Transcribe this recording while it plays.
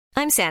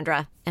I'm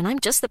Sandra, and I'm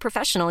just the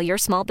professional your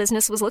small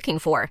business was looking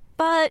for.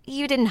 But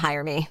you didn't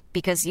hire me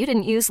because you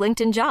didn't use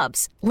LinkedIn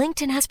Jobs.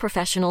 LinkedIn has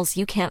professionals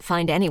you can't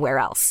find anywhere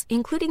else,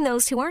 including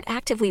those who aren't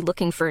actively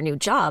looking for a new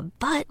job,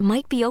 but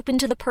might be open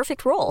to the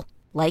perfect role,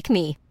 like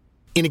me.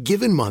 In a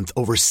given month,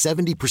 over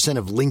 70%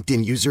 of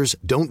LinkedIn users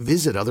don't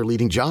visit other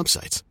leading job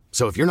sites.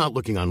 So if you're not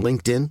looking on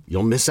LinkedIn,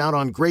 you'll miss out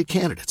on great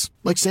candidates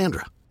like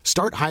Sandra.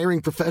 Start hiring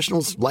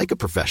professionals like a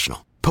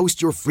professional.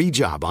 Post your free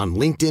job on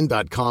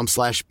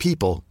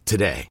linkedin.com/people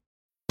today.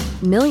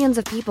 Millions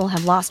of people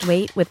have lost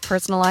weight with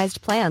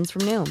personalized plans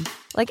from Noom.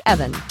 Like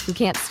Evan, who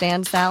can't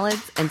stand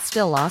salads and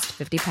still lost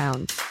 50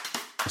 pounds.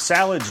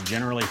 Salads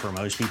generally for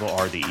most people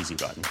are the easy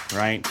button,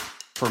 right?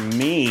 For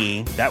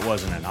me, that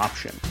wasn't an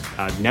option.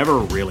 I never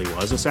really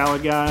was a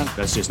salad guy.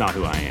 That's just not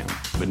who I am.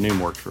 But Noom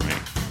worked for me.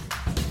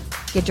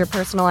 Get your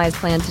personalized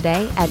plan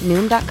today at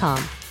Noom.com.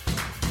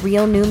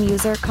 Real Noom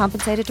user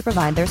compensated to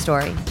provide their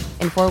story.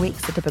 In 4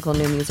 weeks, the typical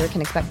Noom user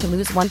can expect to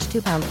lose 1 to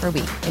 2 pounds per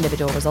week.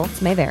 Individual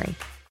results may vary.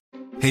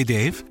 Hey,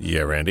 Dave.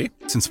 Yeah, Randy.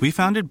 Since we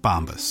founded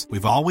Bombas,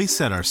 we've always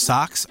said our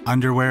socks,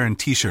 underwear, and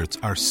T-shirts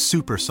are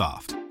super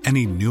soft.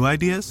 Any new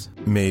ideas?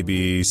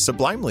 Maybe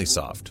sublimely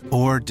soft.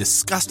 Or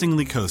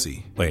disgustingly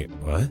cozy. Wait,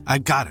 what? I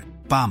got it.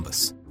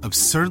 Bombas.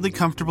 Absurdly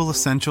comfortable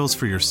essentials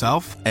for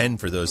yourself and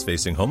for those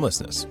facing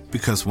homelessness.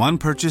 Because one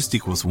purchased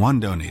equals one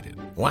donated.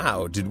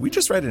 Wow, did we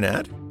just write an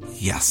ad?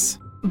 Yes.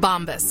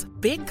 Bombas.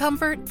 Big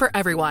comfort for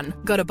everyone.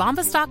 Go to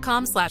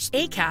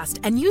bombas.com/ACAST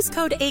and use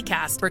code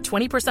ACAST for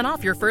 20%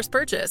 off your first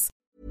purchase.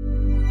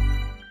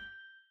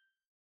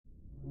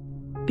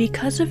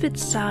 Because of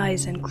its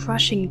size and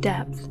crushing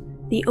depth,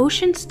 the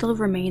ocean still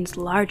remains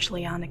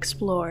largely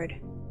unexplored.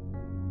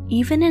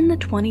 Even in the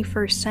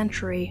 21st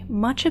century,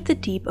 much of the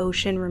deep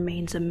ocean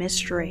remains a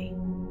mystery.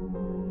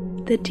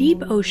 The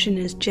deep ocean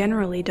is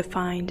generally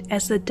defined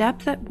as the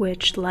depth at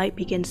which light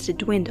begins to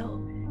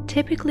dwindle,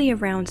 typically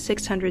around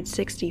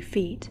 660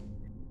 feet.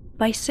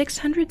 By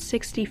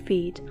 660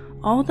 feet,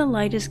 all the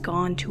light is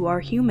gone to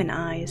our human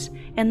eyes,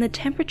 and the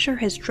temperature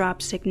has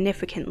dropped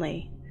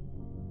significantly.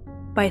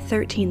 By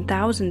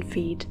 13,000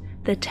 feet,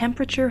 the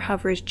temperature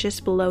hovers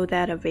just below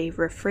that of a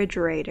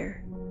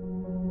refrigerator.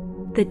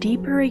 The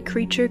deeper a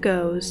creature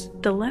goes,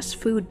 the less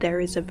food there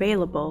is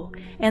available,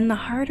 and the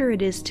harder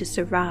it is to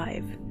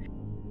survive.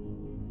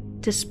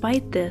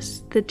 Despite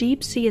this, the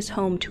deep sea is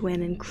home to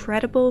an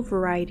incredible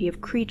variety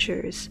of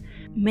creatures,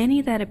 many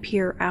that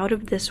appear out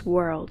of this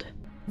world.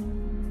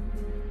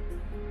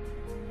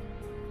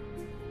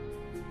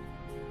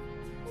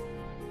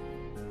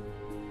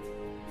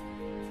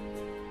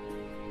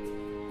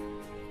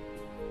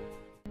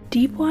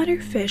 Deepwater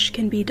fish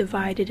can be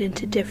divided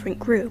into different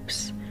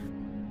groups.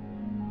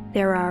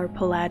 There are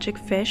pelagic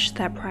fish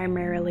that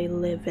primarily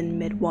live in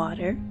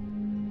midwater.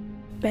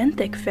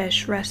 Benthic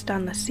fish rest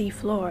on the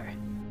seafloor.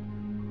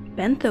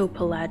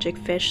 Benthopelagic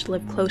fish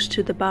live close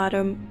to the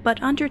bottom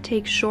but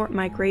undertake short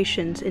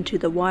migrations into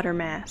the water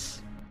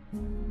mass.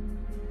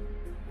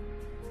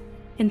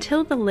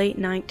 Until the late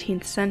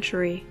 19th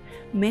century,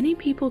 many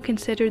people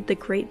considered the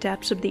great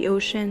depths of the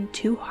ocean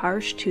too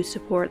harsh to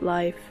support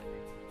life.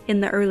 In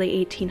the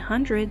early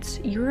 1800s,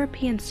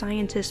 European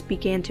scientists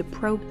began to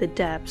probe the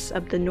depths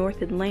of the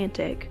North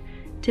Atlantic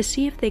to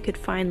see if they could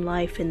find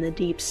life in the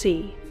deep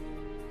sea.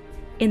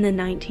 In the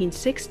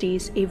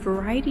 1960s, a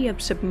variety of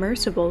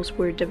submersibles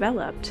were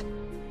developed.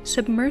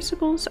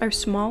 Submersibles are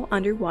small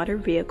underwater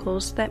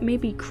vehicles that may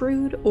be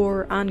crewed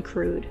or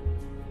uncrewed.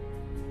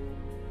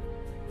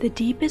 The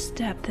deepest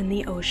depth in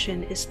the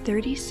ocean is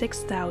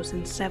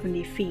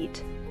 36,070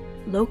 feet,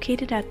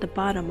 located at the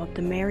bottom of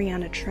the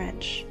Mariana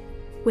Trench.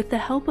 With the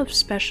help of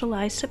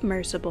specialized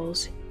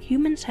submersibles,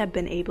 humans have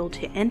been able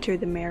to enter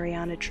the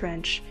Mariana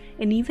Trench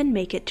and even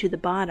make it to the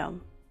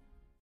bottom.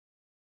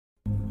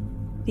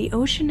 The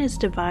ocean is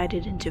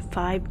divided into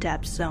 5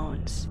 depth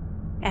zones.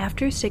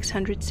 After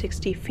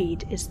 660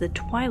 feet is the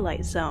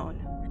twilight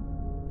zone.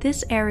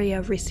 This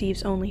area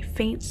receives only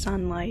faint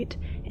sunlight,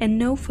 and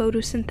no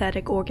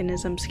photosynthetic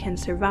organisms can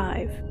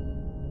survive.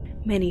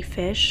 Many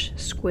fish,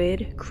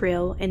 squid,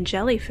 krill, and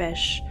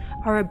jellyfish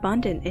are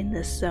abundant in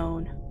this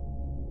zone.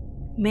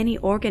 Many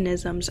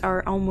organisms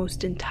are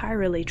almost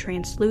entirely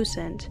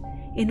translucent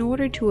in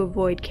order to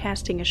avoid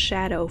casting a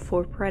shadow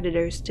for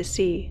predators to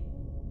see.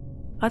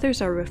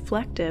 Others are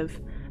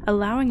reflective,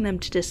 allowing them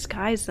to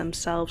disguise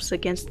themselves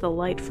against the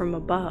light from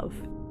above.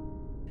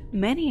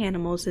 Many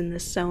animals in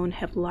this zone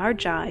have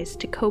large eyes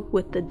to cope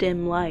with the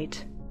dim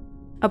light.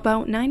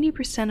 About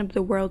 90% of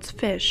the world's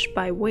fish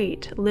by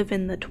weight live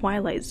in the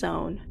twilight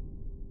zone.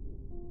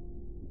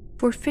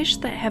 For fish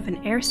that have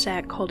an air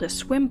sac called a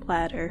swim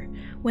bladder,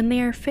 when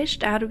they are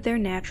fished out of their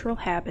natural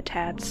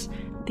habitats,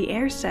 the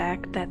air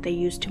sac that they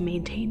use to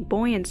maintain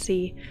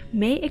buoyancy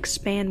may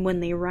expand when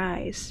they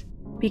rise.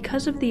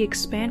 Because of the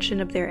expansion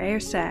of their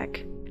air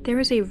sac, there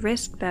is a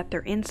risk that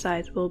their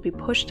insides will be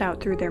pushed out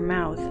through their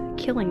mouth,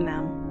 killing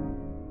them.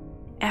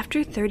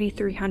 After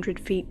 3,300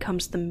 feet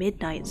comes the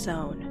midnight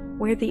zone,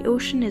 where the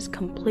ocean is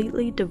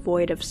completely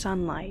devoid of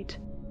sunlight.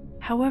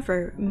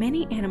 However,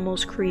 many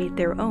animals create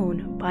their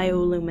own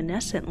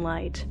bioluminescent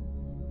light.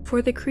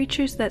 For the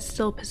creatures that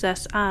still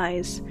possess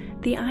eyes,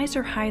 the eyes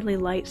are highly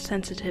light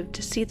sensitive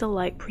to see the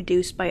light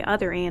produced by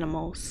other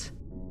animals.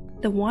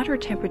 The water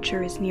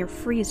temperature is near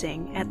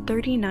freezing at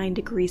 39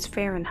 degrees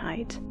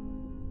Fahrenheit.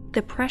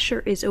 The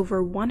pressure is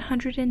over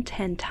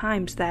 110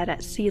 times that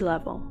at sea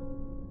level.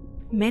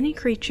 Many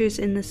creatures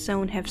in this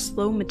zone have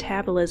slow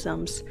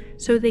metabolisms,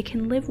 so they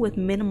can live with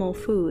minimal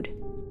food.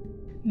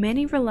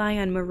 Many rely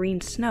on marine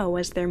snow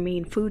as their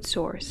main food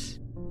source.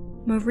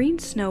 Marine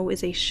snow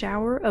is a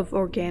shower of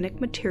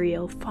organic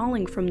material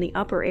falling from the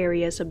upper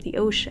areas of the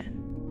ocean.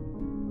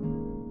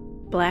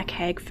 Black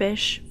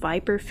hagfish,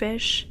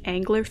 viperfish,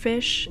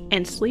 anglerfish,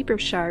 and sleeper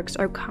sharks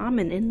are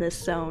common in this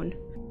zone.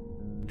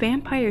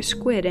 Vampire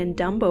squid and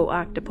Dumbo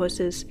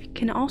octopuses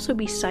can also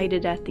be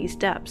sighted at these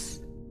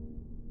depths.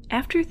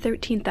 After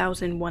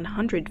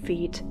 13,100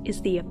 feet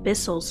is the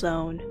abyssal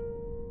zone.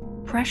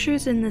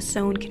 Pressures in this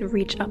zone can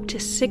reach up to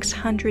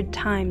 600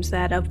 times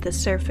that of the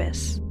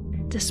surface.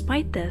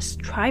 Despite this,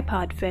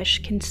 tripod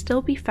fish can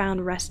still be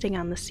found resting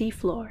on the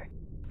seafloor.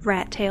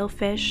 Rat-tail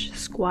fish,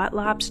 squat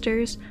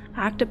lobsters,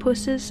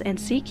 octopuses, and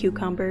sea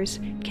cucumbers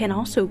can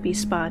also be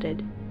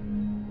spotted.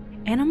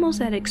 Animals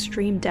at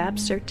extreme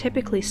depths are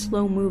typically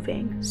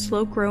slow-moving,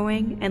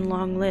 slow-growing, and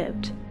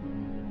long-lived.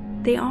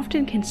 They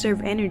often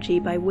conserve energy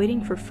by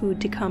waiting for food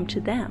to come to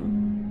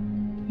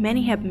them.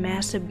 Many have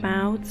massive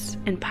mouths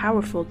and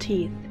powerful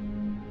teeth.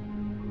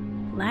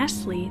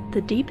 Lastly,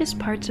 the deepest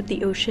parts of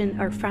the ocean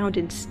are found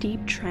in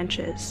steep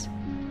trenches.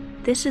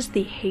 This is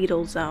the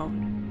Hadal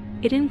Zone.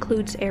 It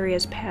includes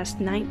areas past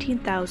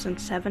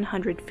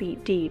 19,700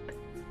 feet deep.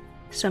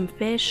 Some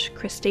fish,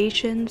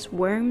 crustaceans,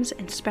 worms,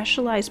 and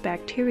specialized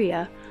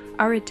bacteria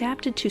are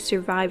adapted to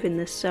survive in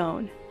this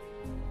zone.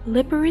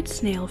 Liparrid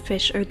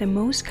snailfish are the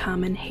most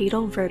common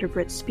hadal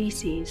vertebrate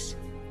species.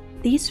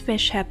 These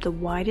fish have the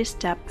widest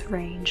depth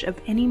range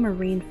of any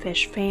marine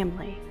fish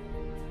family.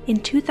 In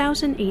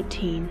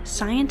 2018,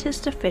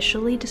 scientists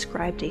officially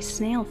described a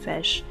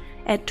snailfish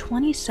at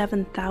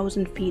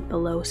 27,000 feet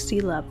below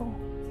sea level.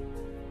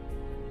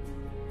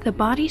 The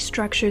body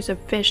structures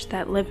of fish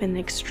that live in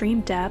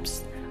extreme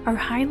depths are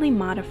highly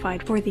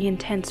modified for the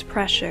intense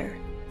pressure.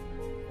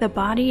 The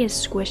body is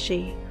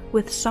squishy,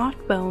 with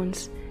soft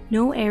bones,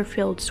 no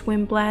air-filled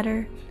swim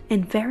bladder,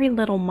 and very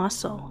little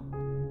muscle.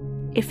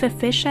 If a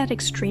fish at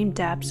extreme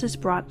depths is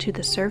brought to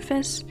the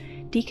surface,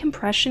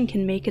 decompression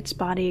can make its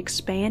body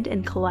expand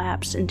and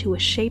collapse into a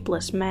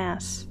shapeless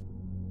mass.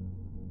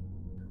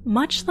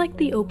 Much like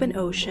the open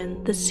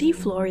ocean, the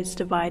seafloor is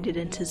divided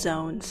into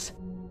zones.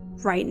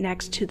 Right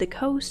next to the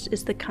coast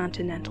is the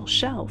continental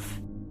shelf.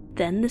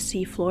 Then the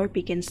seafloor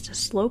begins to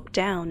slope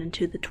down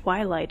into the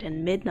twilight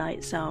and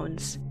midnight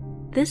zones.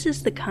 This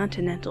is the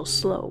continental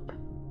slope.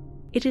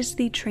 It is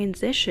the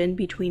transition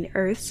between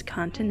Earth's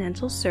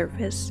continental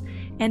surface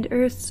and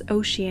Earth's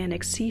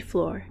oceanic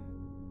seafloor.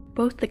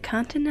 Both the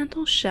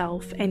continental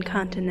shelf and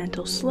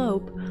continental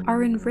slope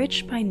are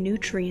enriched by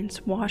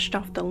nutrients washed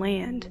off the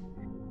land.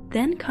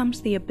 Then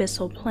comes the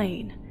abyssal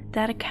plain,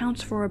 that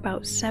accounts for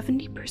about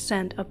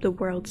 70% of the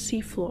world's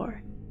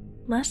seafloor.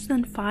 Less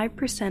than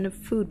 5% of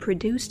food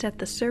produced at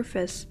the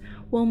surface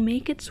will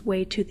make its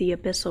way to the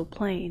abyssal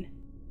plain.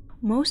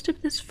 Most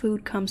of this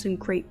food comes in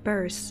great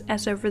bursts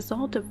as a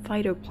result of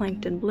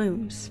phytoplankton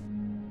blooms.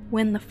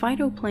 When the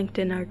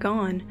phytoplankton are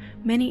gone,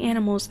 many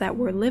animals that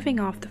were living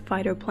off the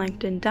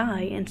phytoplankton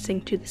die and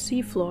sink to the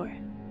seafloor.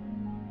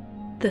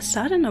 The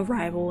sudden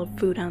arrival of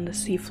food on the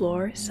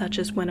seafloor, such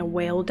as when a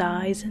whale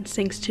dies and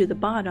sinks to the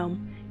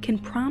bottom, can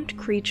prompt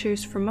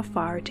creatures from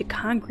afar to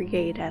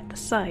congregate at the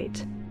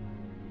site.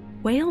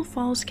 Whale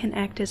falls can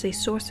act as a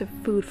source of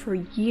food for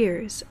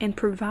years and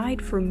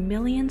provide for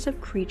millions of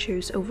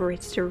creatures over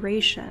its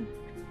duration.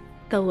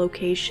 The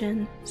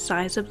location,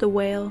 size of the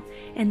whale,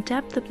 and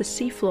depth of the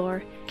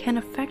seafloor can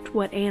affect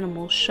what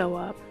animals show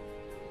up.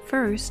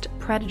 First,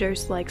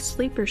 predators like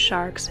sleeper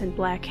sharks and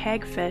black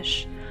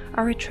hagfish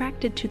are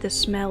attracted to the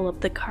smell of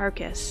the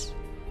carcass.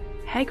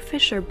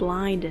 Hagfish are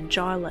blind and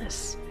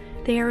jawless.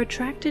 They are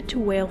attracted to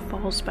whale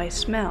falls by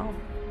smell.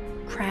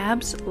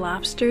 Crabs,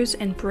 lobsters,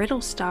 and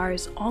brittle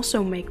stars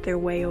also make their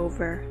way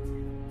over.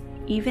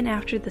 Even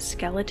after the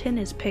skeleton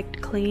is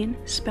picked clean,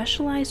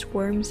 specialized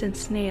worms and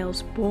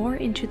snails bore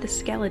into the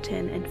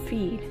skeleton and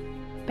feed.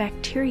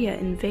 Bacteria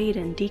invade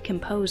and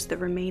decompose the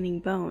remaining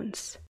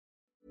bones.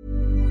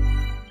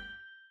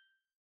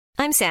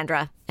 I'm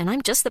Sandra, and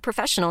I'm just the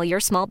professional your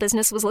small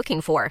business was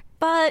looking for.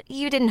 But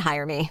you didn't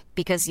hire me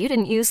because you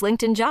didn't use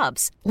LinkedIn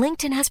Jobs.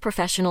 LinkedIn has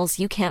professionals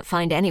you can't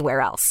find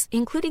anywhere else,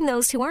 including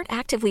those who aren't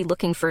actively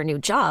looking for a new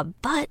job,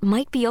 but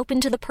might be open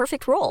to the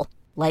perfect role,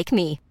 like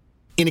me.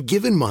 In a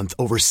given month,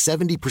 over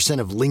 70%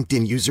 of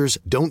LinkedIn users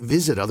don't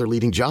visit other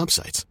leading job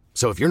sites.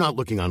 So if you're not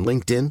looking on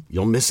LinkedIn,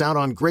 you'll miss out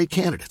on great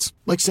candidates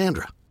like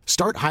Sandra.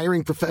 Start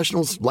hiring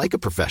professionals like a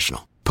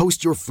professional.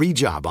 Post your free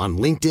job on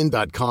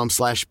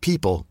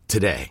linkedin.com/people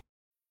today.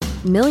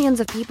 Millions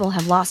of people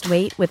have lost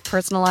weight with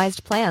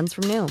personalized plans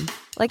from Noom.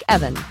 Like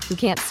Evan, who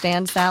can't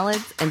stand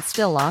salads and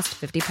still lost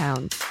 50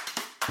 pounds.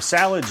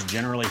 Salads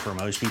generally for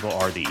most people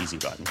are the easy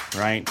button,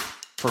 right?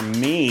 For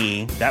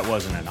me, that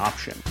wasn't an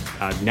option.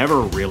 I never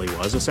really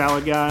was a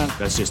salad guy.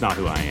 That's just not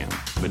who I am.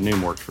 But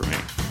Noom worked for me.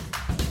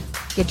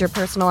 Get your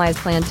personalized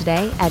plan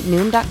today at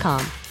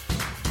Noom.com.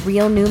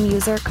 Real Noom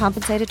user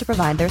compensated to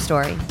provide their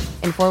story.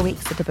 In 4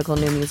 weeks, the typical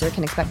Noom user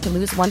can expect to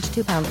lose 1 to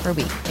 2 pounds per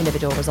week.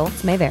 Individual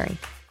results may vary.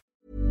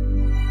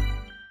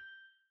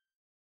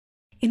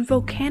 In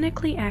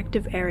volcanically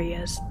active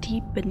areas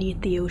deep beneath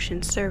the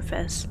ocean's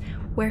surface,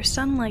 where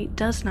sunlight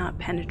does not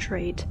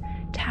penetrate,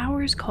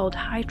 towers called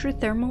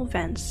hydrothermal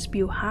vents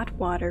spew hot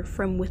water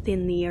from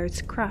within the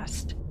Earth's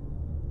crust.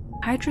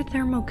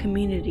 Hydrothermal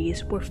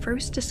communities were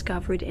first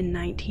discovered in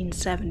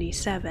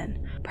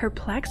 1977,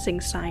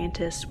 perplexing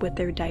scientists with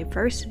their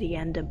diversity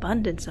and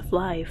abundance of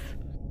life.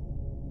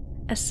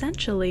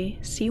 Essentially,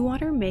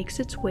 seawater makes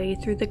its way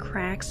through the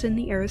cracks in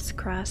the Earth's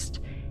crust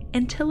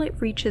until it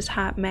reaches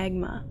hot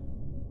magma.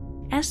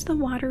 As the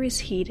water is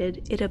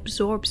heated, it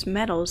absorbs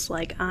metals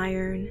like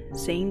iron,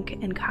 zinc,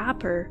 and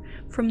copper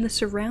from the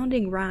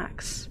surrounding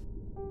rocks.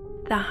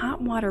 The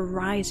hot water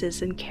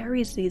rises and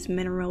carries these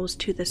minerals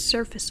to the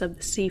surface of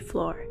the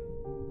seafloor.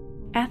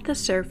 At the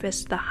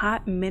surface, the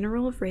hot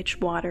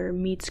mineral-rich water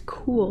meets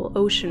cool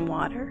ocean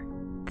water.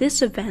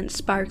 This event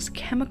sparks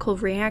chemical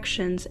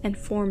reactions and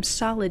forms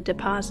solid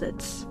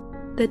deposits.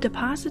 The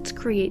deposits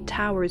create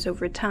towers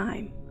over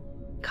time.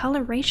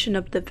 Coloration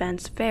of the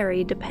vents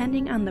vary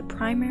depending on the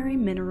primary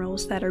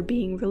minerals that are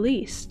being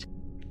released.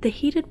 The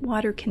heated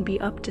water can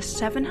be up to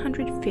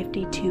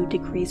 752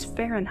 degrees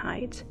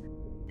Fahrenheit.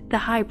 The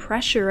high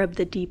pressure of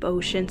the deep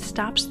ocean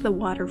stops the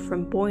water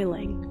from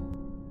boiling.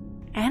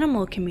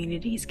 Animal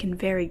communities can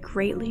vary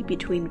greatly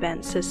between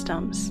vent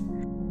systems.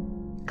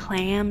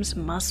 Clams,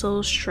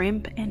 mussels,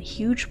 shrimp, and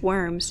huge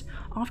worms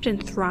often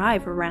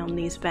thrive around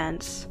these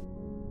vents.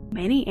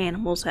 Many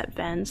animals at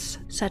vents,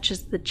 such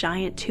as the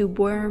giant tube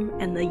worm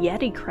and the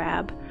yeti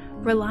crab,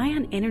 rely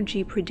on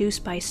energy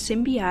produced by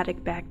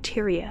symbiotic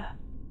bacteria.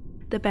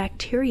 The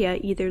bacteria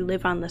either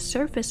live on the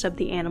surface of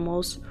the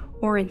animals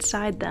or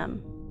inside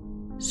them.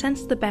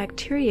 Since the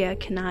bacteria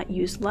cannot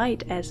use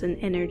light as an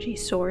energy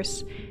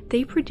source,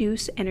 they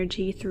produce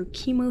energy through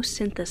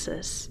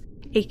chemosynthesis,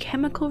 a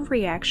chemical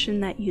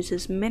reaction that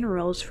uses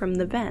minerals from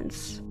the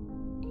vents.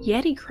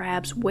 Yeti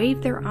crabs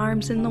wave their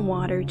arms in the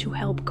water to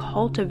help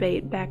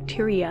cultivate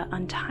bacteria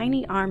on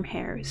tiny arm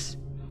hairs.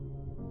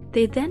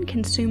 They then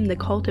consume the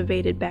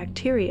cultivated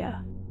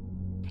bacteria.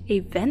 A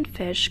vent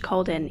fish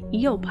called an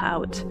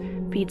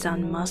eelpout feeds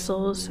on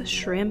mussels,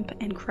 shrimp,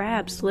 and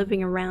crabs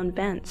living around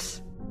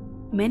vents.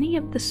 Many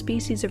of the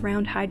species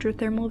around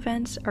hydrothermal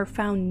vents are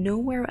found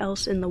nowhere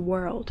else in the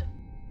world.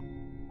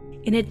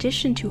 In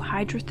addition to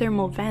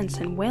hydrothermal vents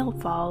and whale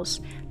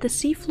falls, the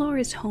seafloor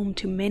is home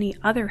to many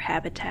other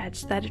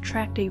habitats that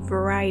attract a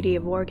variety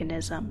of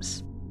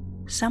organisms.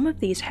 Some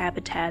of these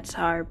habitats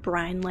are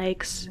brine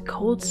lakes,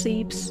 cold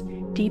seeps,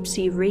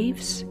 deep-sea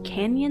reefs,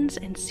 canyons,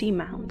 and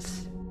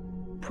seamounts.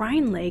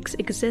 Brine lakes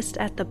exist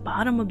at the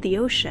bottom of the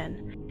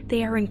ocean.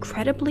 They are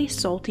incredibly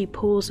salty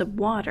pools of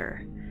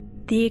water.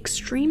 The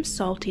extreme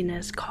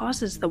saltiness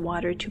causes the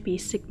water to be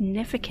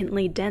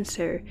significantly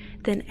denser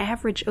than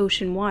average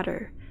ocean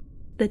water.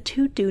 The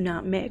two do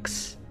not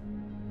mix.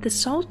 The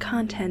salt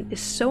content is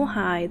so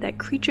high that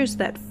creatures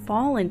that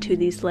fall into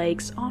these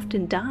lakes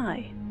often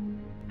die.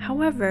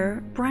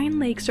 However, brine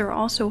lakes are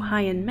also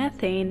high in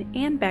methane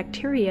and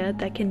bacteria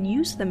that can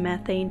use the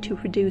methane to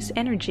produce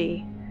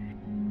energy.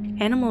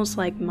 Animals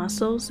like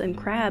mussels and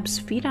crabs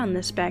feed on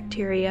this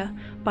bacteria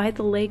by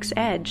the lake's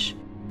edge,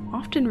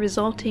 often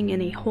resulting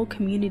in a whole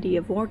community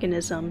of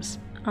organisms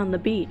on the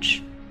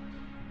beach.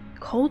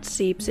 Cold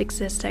seeps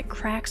exist at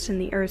cracks in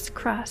the Earth's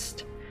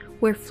crust,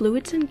 where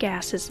fluids and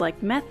gases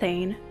like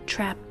methane,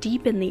 trapped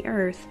deep in the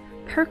earth,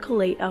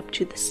 percolate up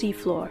to the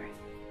seafloor.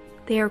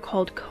 They are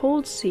called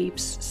cold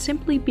seeps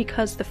simply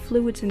because the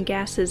fluids and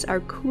gases are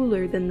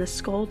cooler than the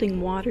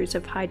scalding waters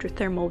of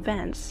hydrothermal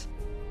vents.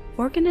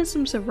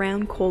 Organisms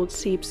around cold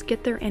seeps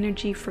get their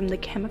energy from the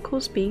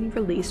chemicals being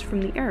released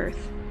from the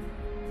earth.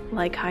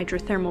 Like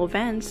hydrothermal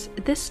vents,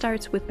 this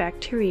starts with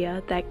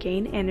bacteria that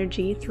gain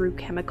energy through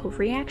chemical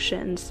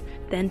reactions,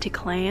 then to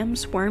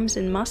clams, worms,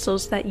 and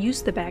mussels that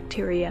use the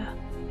bacteria,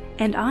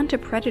 and on to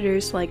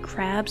predators like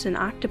crabs and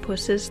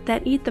octopuses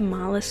that eat the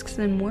mollusks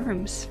and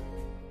worms.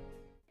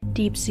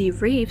 Deep-sea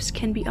reefs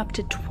can be up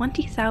to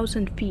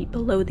 20,000 feet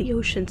below the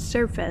ocean's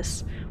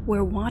surface,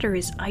 where water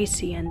is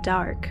icy and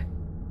dark.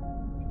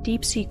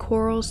 Deep-sea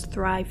corals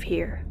thrive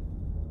here.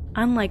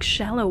 Unlike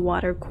shallow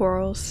water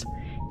corals,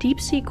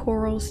 deep-sea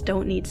corals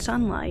don't need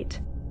sunlight.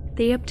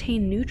 They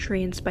obtain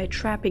nutrients by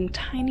trapping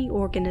tiny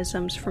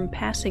organisms from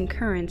passing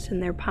currents in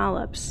their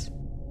polyps.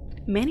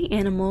 Many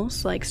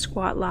animals, like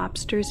squat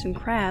lobsters and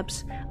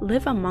crabs,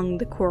 live among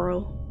the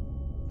coral.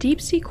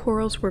 Deep-sea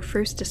corals were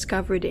first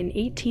discovered in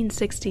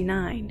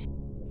 1869.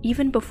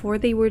 Even before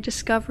they were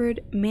discovered,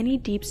 many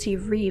deep-sea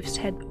reefs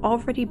had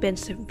already been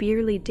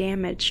severely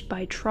damaged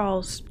by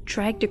trawls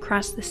dragged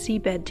across the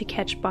seabed to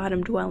catch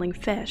bottom-dwelling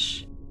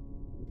fish.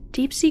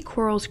 Deep-sea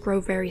corals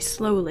grow very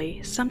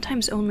slowly,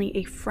 sometimes only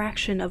a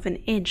fraction of an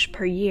inch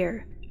per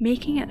year,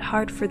 making it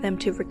hard for them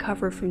to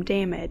recover from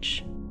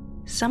damage.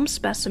 Some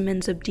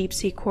specimens of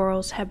deep-sea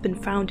corals have been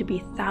found to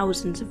be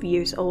thousands of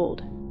years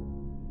old.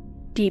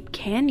 Deep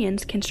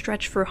canyons can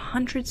stretch for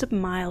hundreds of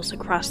miles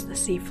across the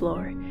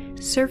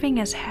seafloor, serving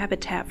as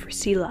habitat for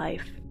sea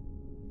life.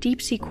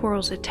 Deep-sea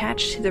corals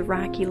attach to the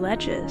rocky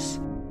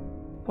ledges.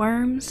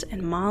 Worms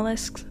and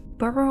mollusks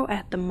burrow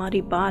at the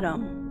muddy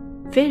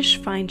bottom. Fish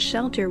find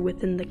shelter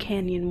within the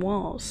canyon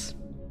walls.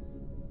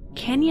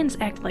 Canyons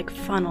act like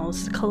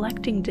funnels,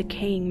 collecting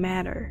decaying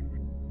matter.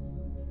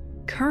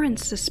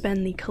 Currents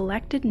suspend the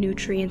collected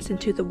nutrients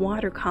into the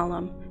water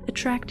column,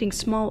 attracting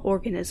small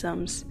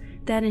organisms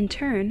that in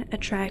turn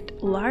attract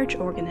large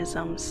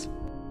organisms.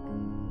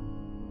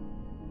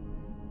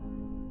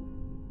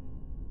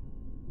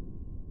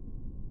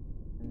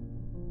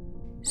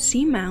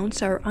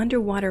 Seamounts are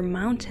underwater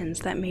mountains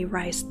that may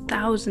rise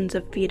thousands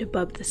of feet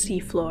above the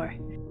seafloor.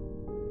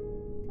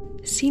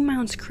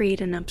 Seamounts create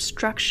an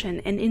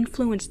obstruction and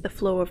influence the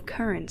flow of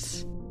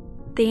currents.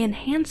 They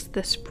enhance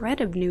the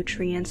spread of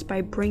nutrients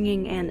by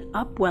bringing an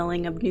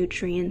upwelling of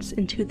nutrients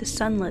into the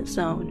sunlit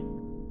zone.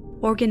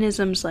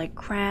 Organisms like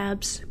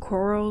crabs,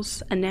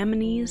 corals,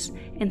 anemones,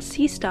 and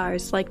sea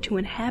stars like to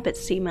inhabit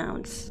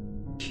seamounts.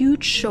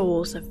 Huge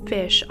shoals of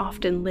fish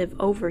often live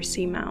over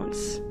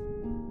seamounts.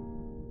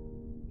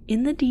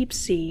 In the deep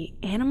sea,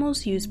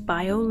 animals use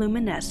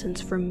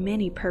bioluminescence for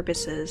many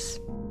purposes.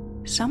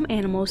 Some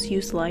animals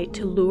use light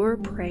to lure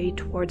prey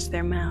towards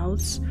their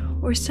mouths,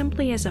 or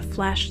simply as a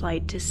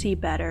flashlight to see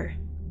better.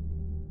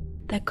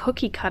 The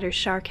cookie cutter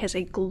shark has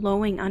a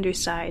glowing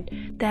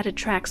underside that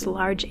attracts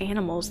large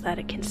animals that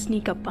it can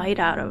sneak a bite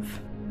out of.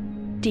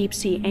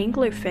 Deep-sea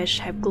anglerfish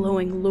have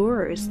glowing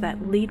lures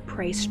that lead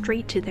prey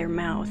straight to their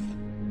mouth.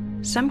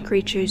 Some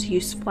creatures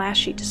use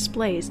flashy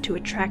displays to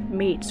attract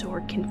mates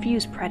or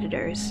confuse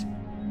predators.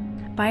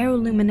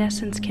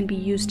 Bioluminescence can be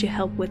used to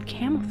help with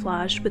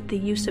camouflage with the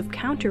use of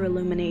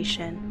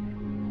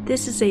counter-illumination.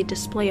 This is a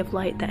display of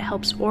light that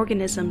helps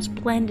organisms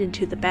blend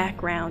into the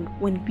background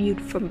when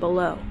viewed from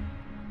below.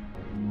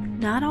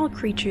 Not all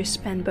creatures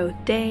spend both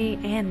day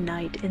and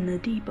night in the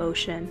deep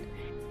ocean.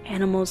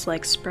 Animals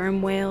like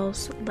sperm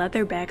whales,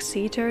 leatherback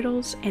sea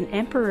turtles, and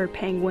emperor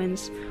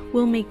penguins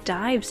will make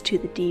dives to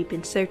the deep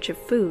in search of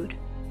food.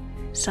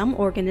 Some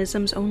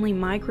organisms only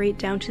migrate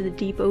down to the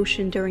deep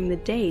ocean during the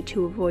day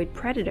to avoid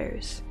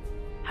predators.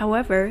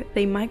 However,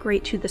 they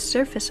migrate to the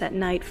surface at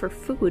night for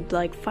food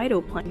like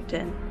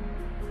phytoplankton.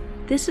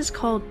 This is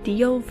called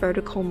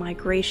diovertical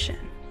migration.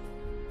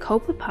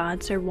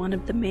 Copepods are one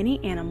of the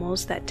many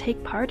animals that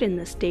take part in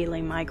this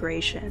daily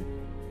migration.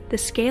 The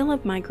scale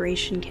of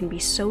migration can be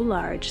so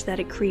large that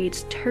it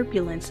creates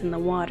turbulence in the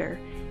water,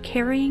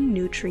 carrying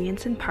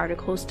nutrients and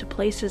particles to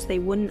places they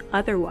wouldn't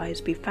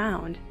otherwise be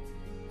found.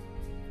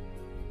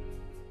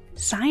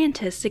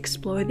 Scientists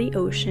explore the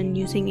ocean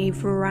using a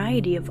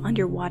variety of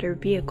underwater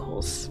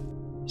vehicles.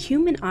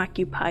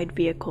 Human-occupied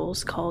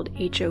vehicles, called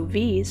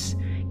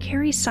HOVs,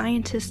 carry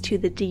scientists to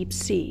the deep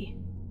sea.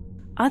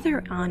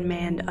 Other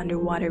unmanned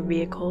underwater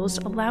vehicles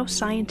allow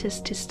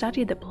scientists to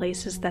study the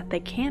places that they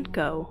can't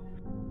go.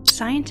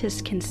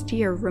 Scientists can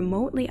steer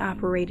remotely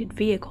operated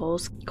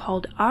vehicles,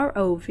 called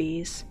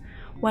ROVs,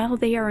 while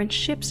they are in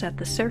ships at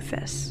the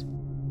surface.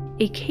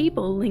 A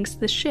cable links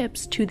the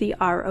ships to the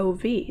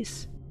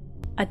ROVs.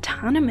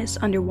 Autonomous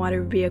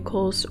underwater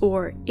vehicles,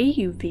 or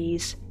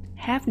AUVs,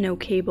 have no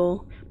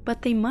cable,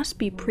 but they must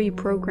be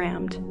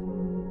pre-programmed.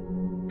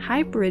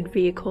 Hybrid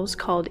vehicles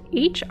called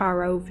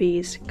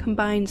HROVs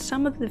combine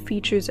some of the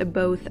features of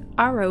both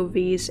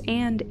ROVs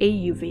and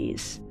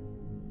AUVs.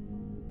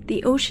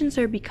 The oceans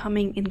are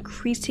becoming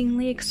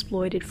increasingly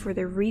exploited for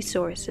their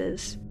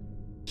resources.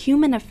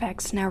 Human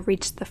effects now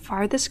reach the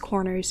farthest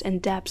corners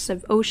and depths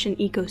of ocean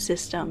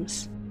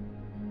ecosystems.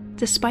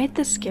 Despite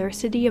the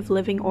scarcity of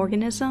living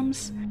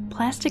organisms,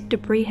 plastic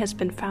debris has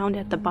been found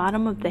at the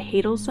bottom of the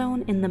Hadal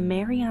Zone in the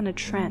Mariana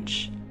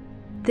Trench.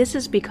 This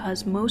is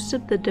because most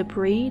of the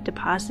debris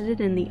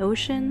deposited in the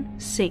ocean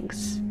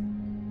sinks.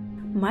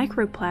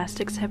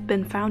 Microplastics have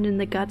been found in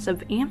the guts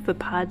of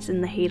amphipods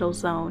in the Hadal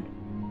Zone.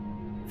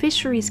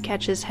 Fisheries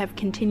catches have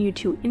continued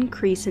to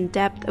increase in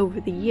depth over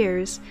the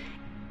years.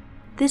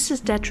 This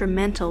is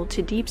detrimental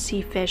to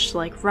deep-sea fish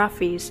like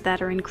roughies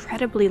that are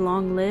incredibly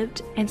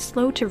long-lived and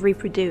slow to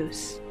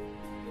reproduce.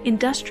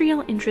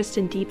 Industrial interest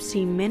in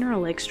deep-sea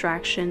mineral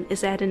extraction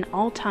is at an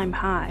all-time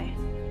high.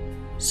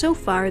 So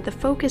far, the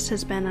focus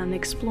has been on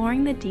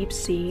exploring the deep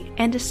sea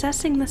and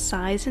assessing the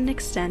size and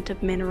extent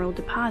of mineral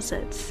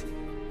deposits.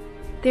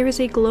 There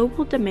is a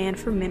global demand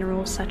for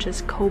minerals such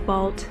as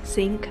cobalt,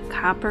 zinc,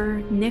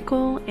 copper,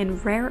 nickel,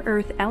 and rare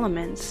earth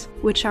elements,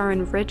 which are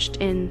enriched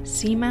in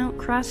seamount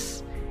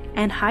crusts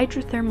and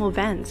hydrothermal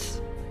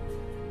vents.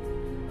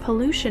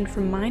 Pollution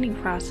from mining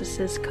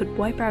processes could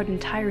wipe out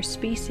entire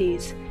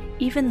species,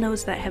 even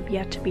those that have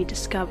yet to be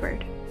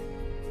discovered.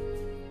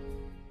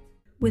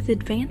 With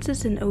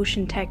advances in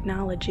ocean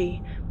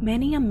technology,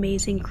 many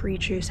amazing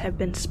creatures have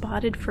been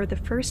spotted for the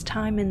first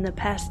time in the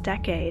past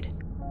decade.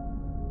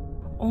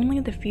 only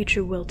the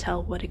future will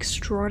tell what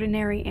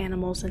extraordinary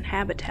animals and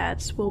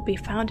habitats will be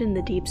found in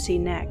the deep sea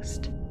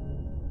next.